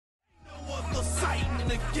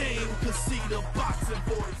the boxing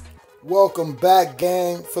voice. Welcome back,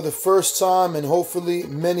 gang, for the first time and hopefully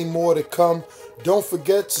many more to come. Don't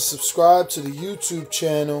forget to subscribe to the YouTube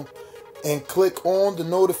channel and click on the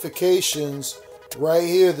notifications right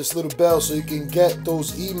here, this little bell, so you can get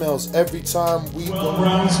those emails every time we 12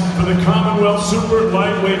 rounds for the Commonwealth Super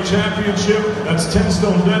Lightweight Championship. That's 10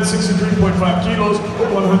 stone dead, 63.5 kilos,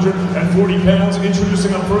 or 140 pounds.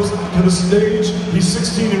 Introducing up first to the stage, he's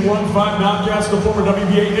 16-1, 5 knockouts, the former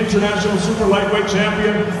WBA International Super Lightweight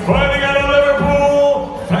Champion, fighting out of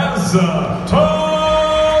Liverpool, Dazn,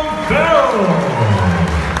 Farrell.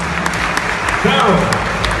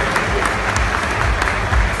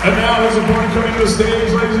 And now his opponent coming to the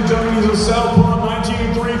stage, ladies and gentlemen, he's a southpaw,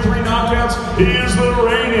 19-3, 3 knockouts. He is the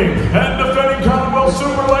reigning and defending Commonwealth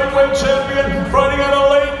Super Lightweight Champion, fighting out of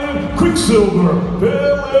Leighton, Quicksilver,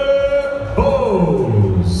 Philip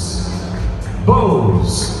Bose.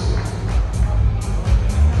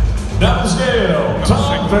 Down the scale,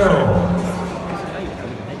 Farrell.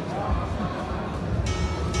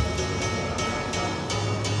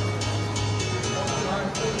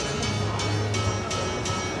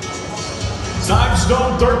 Nine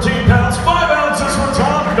stone, 13 pounds, 5 ounces for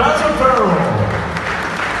Dazn Farrell.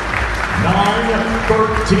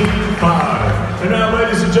 9-13-5. And now,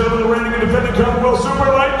 ladies and gentlemen, the reigning and defending Commonwealth Super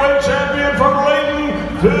Lightweight Champion from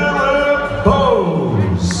Leighton, Philip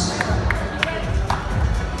Bose.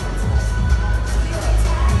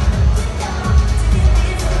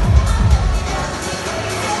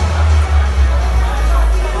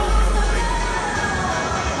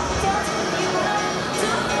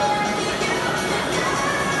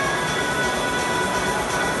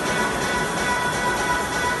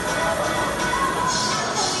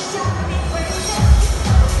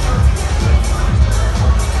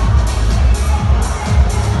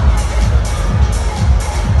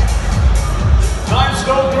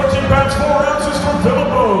 Stone, 13 pounds, 4 ounces from Philip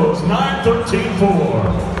Bose,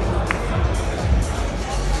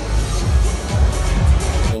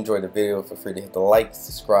 9-13-4. If you enjoyed the video, feel free to hit the like,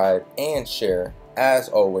 subscribe, and share. As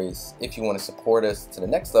always, if you want to support us to the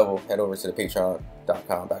next level, head over to the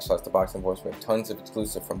patreon.com/ThaBoxingVoice. We have tons of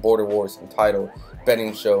exclusive from Border Wars, Entitled,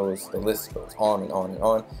 betting shows, the list goes on and on and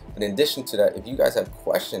on. But in addition to that, if you guys have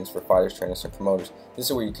questions for fighters, trainers, and promoters, this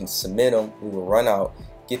is where you can submit them. We will run out,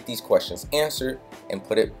 get these questions answered, and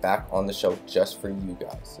put it back on the show just for you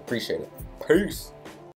guys. Appreciate it. Peace.